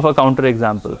to think of a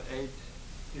counterexample.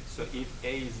 So if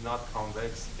A is not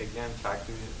convex, again fact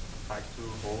 2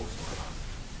 holds.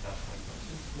 That's my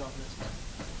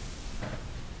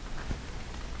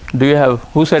question. Do you have,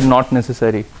 who said not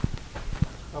necessary?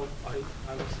 Oh, I was saying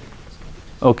this.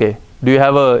 Okay. Do you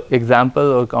have a example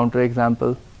or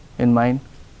counterexample in mind?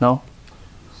 No?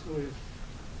 So if you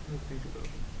think about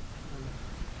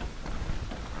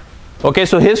it. Okay,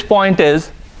 so his point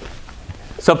is,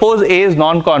 suppose A is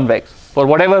non-convex for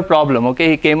whatever problem. Okay,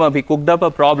 he came up, he cooked up a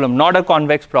problem, not a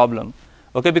convex problem.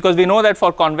 Okay, because we know that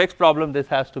for convex problem this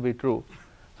has to be true.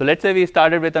 So let's say we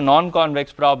started with a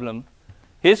non-convex problem.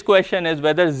 His question is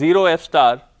whether 0 f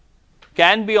star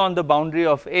can be on the boundary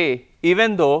of A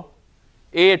even though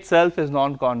A itself is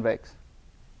non-convex.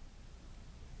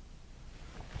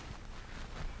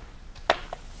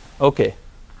 Okay.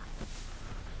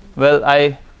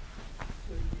 Well,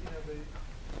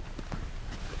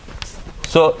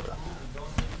 so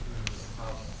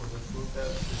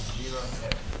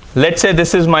let's say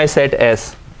this is my set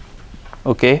S.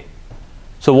 Okay.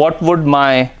 So what would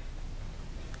my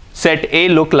set A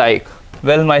look like?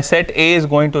 Well, my set A is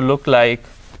going to look like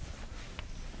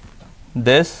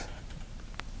this,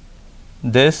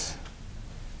 this,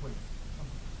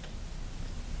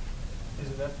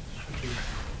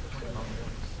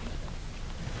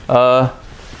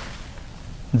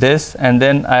 this, and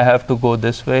then I have to go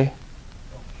this way.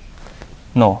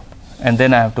 No, and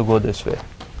then I have to go this way.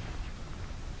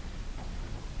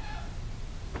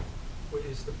 What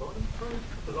is the bottom part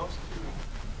belongs to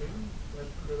green? That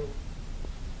little.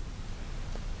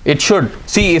 It should.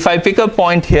 See, if I pick a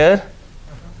point here,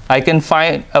 I can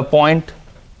find a point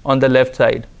on the left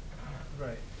side,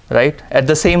 Right. right, at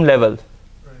the same level.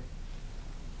 Right.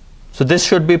 So this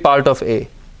should be part of A.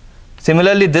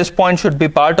 Similarly, this point should be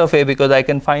part of A because I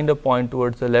can find a point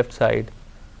towards the left side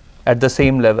at the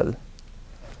same level.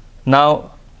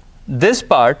 Now, this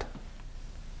part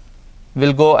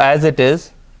will go as it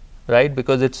is, right,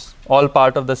 because it's all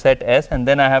part of the set S, and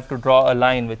then I have to draw a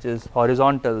line which is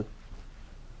horizontal,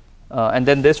 and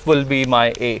then this will be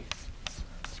my A.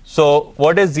 So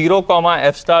what is 0 comma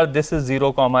f star? This is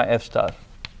 0 comma f star,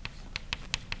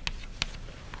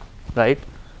 right?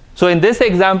 So in this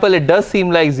example, it does seem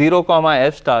like 0 comma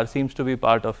f star seems to be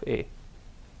part of A.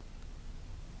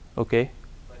 Okay.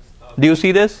 Do you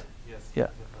see this? Yes. Yeah.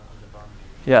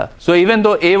 Yeah. So even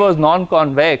though A was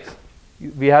non-convex,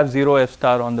 we have 0 f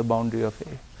star on the boundary of A.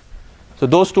 So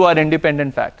those two are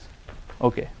independent facts.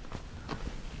 Okay.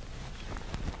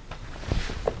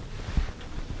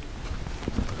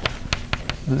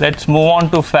 Let's move on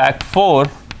to fact 4.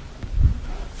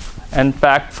 And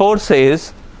fact 4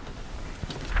 says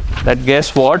that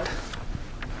guess what?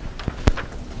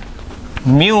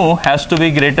 Mu has to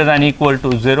be greater than equal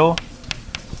to 0.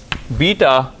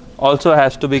 Beta also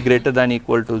has to be greater than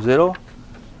equal to 0.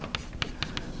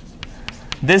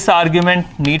 This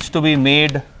argument needs to be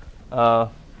made. How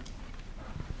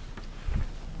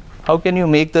can you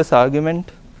make this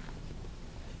argument?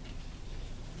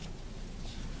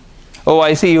 Oh,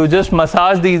 I see. You just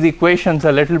massage these equations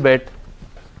a little bit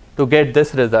to get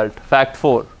this result, fact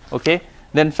 4. Okay.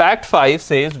 Then fact 5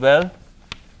 says, well,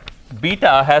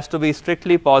 beta has to be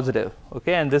strictly positive.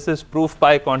 Okay, and this is proof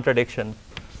by contradiction.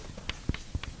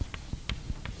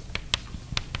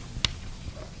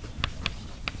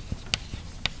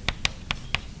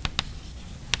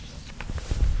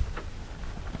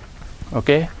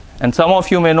 Okay, and some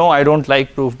of you may know I don't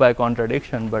like proof by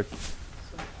contradiction, but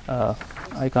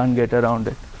I can't get around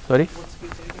it. Sorry?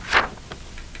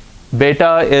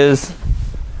 Beta is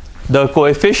the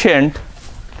coefficient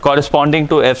corresponding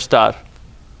to f star.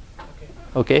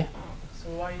 Okay. So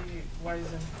why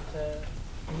isn't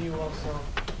mu also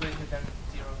greater than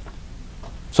 0?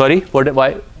 Sorry, what?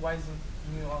 Why? Why isn't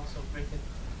mu also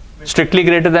greater? Strictly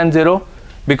greater than 0?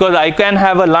 Because I can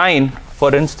have a line.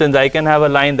 For instance, I can have a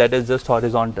line that is just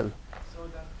horizontal. So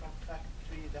then from fact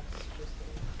 3, that's just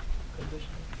a condition.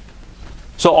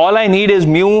 So all I need is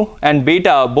mu and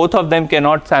beta. Both of them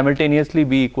cannot simultaneously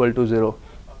be equal to 0.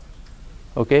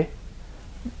 Okay.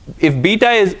 If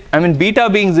beta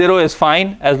being 0 is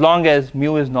fine as long as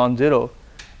mu is non-zero,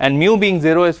 and mu being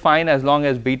 0 is fine as long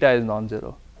as beta is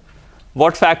non-zero.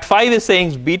 What fact 5 is saying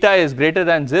is beta is greater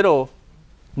than 0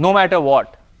 no matter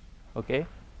what. Okay.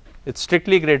 It's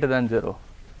strictly greater than 0.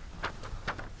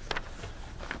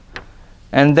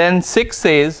 And then 6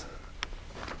 says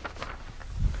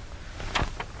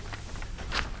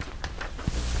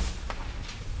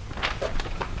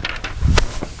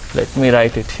let me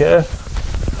write it here.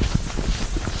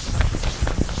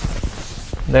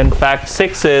 Then fact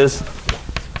 6 is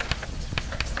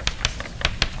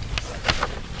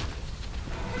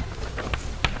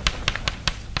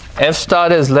f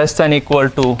star is less than equal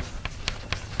to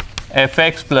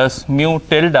fx plus mu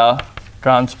tilde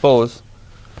transpose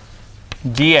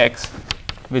gx,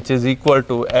 which is equal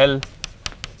to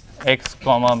Lx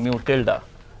comma mu tilde.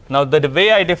 Now the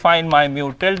way I define my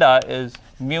mu tilde is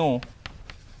mu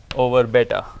over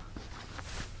beta.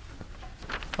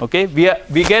 Okay,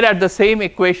 we get at the same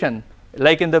equation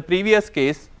like in the previous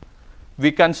case.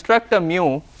 We construct a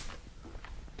mu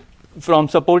from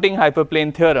supporting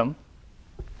hyperplane theorem,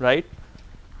 right?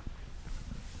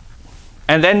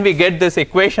 And then we get this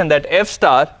equation that f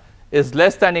star is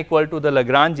less than equal to the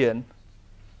Lagrangian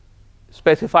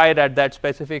specified at that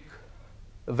specific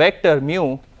vector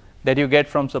mu that you get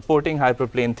from supporting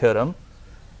hyperplane theorem.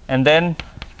 And then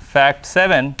fact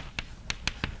 7,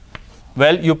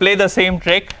 well, you play the same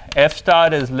trick. F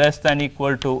star is less than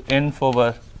equal to inf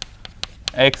over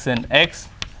x in x,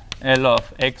 L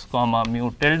of x comma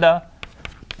mu tilde,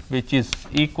 which is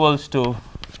equals to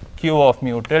q of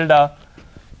mu tilde,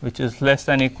 which is less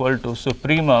than equal to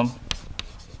supremum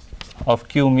of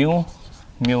q mu,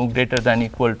 mu greater than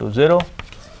equal to 0,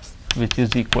 which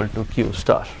is equal to q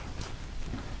star.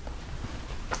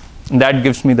 And that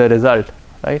gives me the result,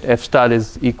 right? F star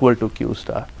is equal to q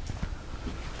star.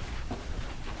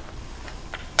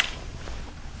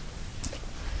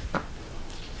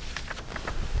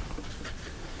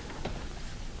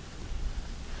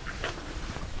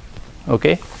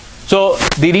 Okay. So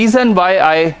the reason why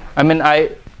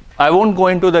I won't go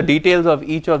into the details of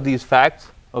each of these facts,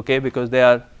 okay, because they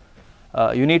are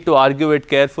you need to argue it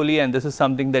carefully, and this is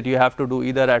something that you have to do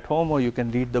either at home or you can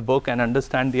read the book and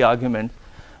understand the argument.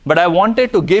 But I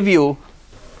wanted to give you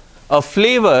a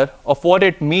flavor of what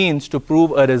it means to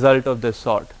prove a result of this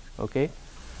sort. Okay,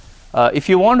 if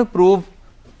you want to prove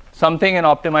something in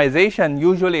optimization,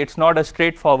 usually it's not a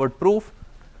straightforward proof.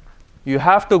 You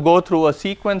have to go through a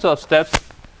sequence of steps,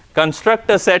 construct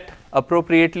a set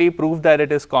appropriately, prove that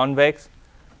it is convex,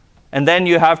 and then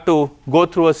you have to go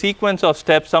through a sequence of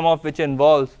steps, some of which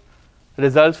involves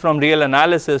results from real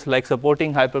analysis like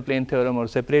supporting hyperplane theorem or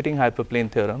separating hyperplane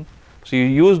theorem. So you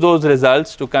use those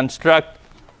results to construct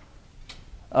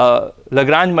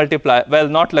Lagrange multiplier, well,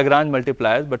 not Lagrange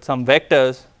multipliers, but some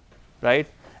vectors, right?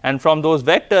 And from those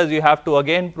vectors you have to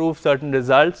again prove certain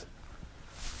results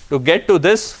to get to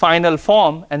this final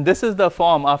form, and this is the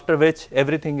form after which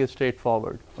everything is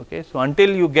straightforward. Okay, so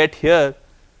until you get here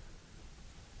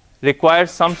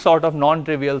requires some sort of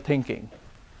non-trivial thinking.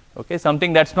 Okay,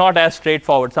 something that's not as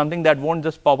straightforward, something that won't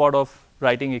just pop out of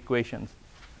writing equations.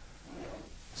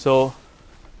 So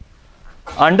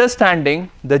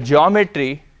understanding the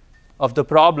geometry of the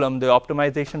problem, the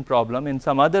optimization problem in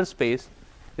some other space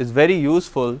is very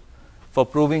useful for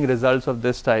proving results of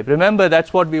this type. Remember,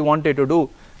 that's what we wanted to do.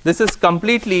 This is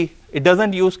completely, it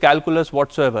doesn't use calculus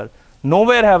whatsoever.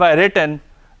 Nowhere have I written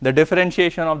the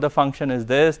differentiation of the function is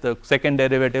this, the second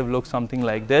derivative looks something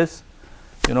like this.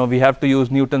 You know, we have to use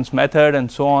Newton's method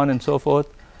and so on and so forth.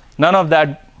 None of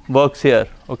that works here.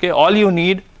 Okay, all you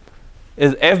need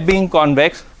is f being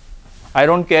convex. I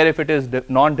don't care if it is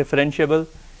non-differentiable.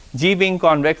 G being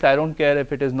convex, I don't care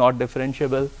if it is not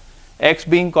differentiable. X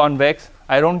being convex,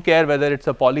 I don't care whether it's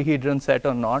a polyhedron set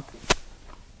or not.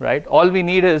 Right? All we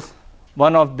need is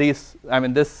one of these, I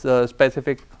mean this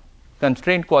specific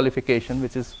constraint qualification,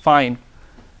 which is fine.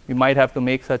 We might have to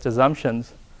make such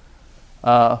assumptions,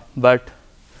 but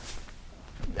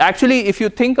actually if you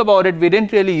think about it, we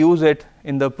didn't really use it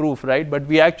in the proof, right? But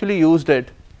we actually used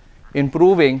it in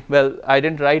proving, well, I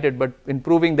didn't write it, but in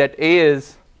proving that A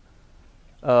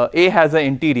has an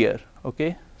interior.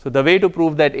 Okay, so the way to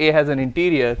prove that A has an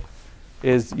interior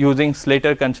is using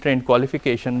Slater constraint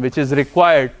qualification, which is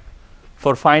required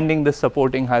for finding the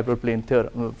supporting hyperplane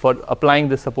theorem, for applying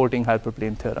the supporting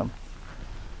hyperplane theorem.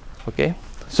 Okay,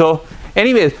 so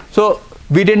anyways, so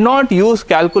we did not use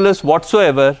calculus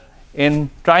whatsoever in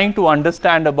trying to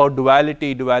understand about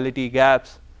duality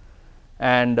gaps,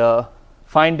 and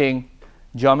finding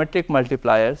geometric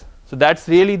multipliers. So that's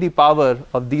really the power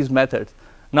of these methods.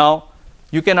 Now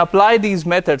you can apply these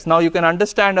methods. Now you can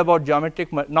understand about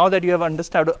geometric. Now that you have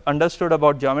understood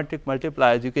about geometric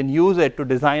multipliers, you can use it to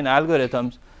design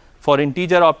algorithms for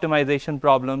integer optimization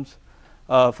problems,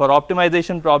 for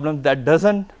optimization problems that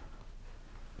doesn't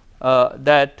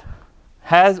that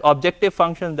has objective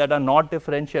functions that are not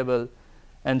differentiable,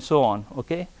 and so on.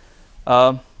 Okay,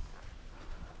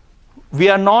 we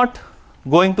are not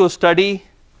going to study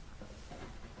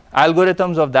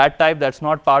algorithms of that type. That's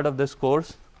not part of this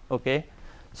course. Okay,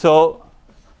 so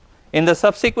in the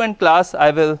subsequent class,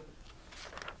 I'll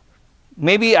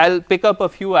pick up a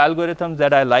few algorithms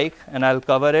that I like and I'll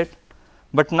cover it.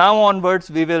 But now onwards,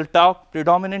 we will talk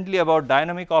predominantly about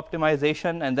dynamic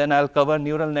optimization, and then I'll cover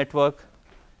neural network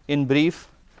in brief.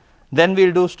 Then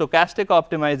we'll do stochastic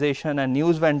optimization and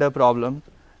news vendor problem.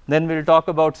 Then we'll talk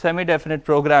about semi-definite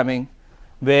programming,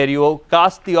 where you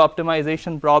cast the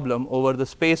optimization problem over the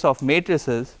space of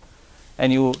matrices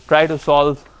and you try to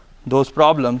solve those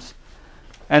problems.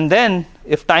 And then,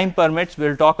 if time permits,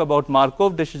 we'll talk about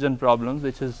Markov decision problems,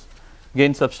 which has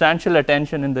gained substantial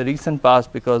attention in the recent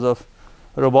past because of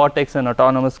robotics and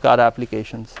autonomous car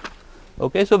applications.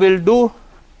 Okay, so we'll do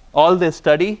all this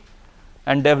study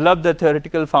and develop the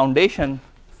theoretical foundation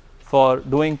for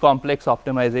doing complex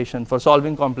optimization, for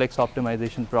solving complex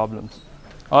optimization problems.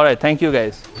 All right, thank you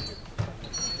guys.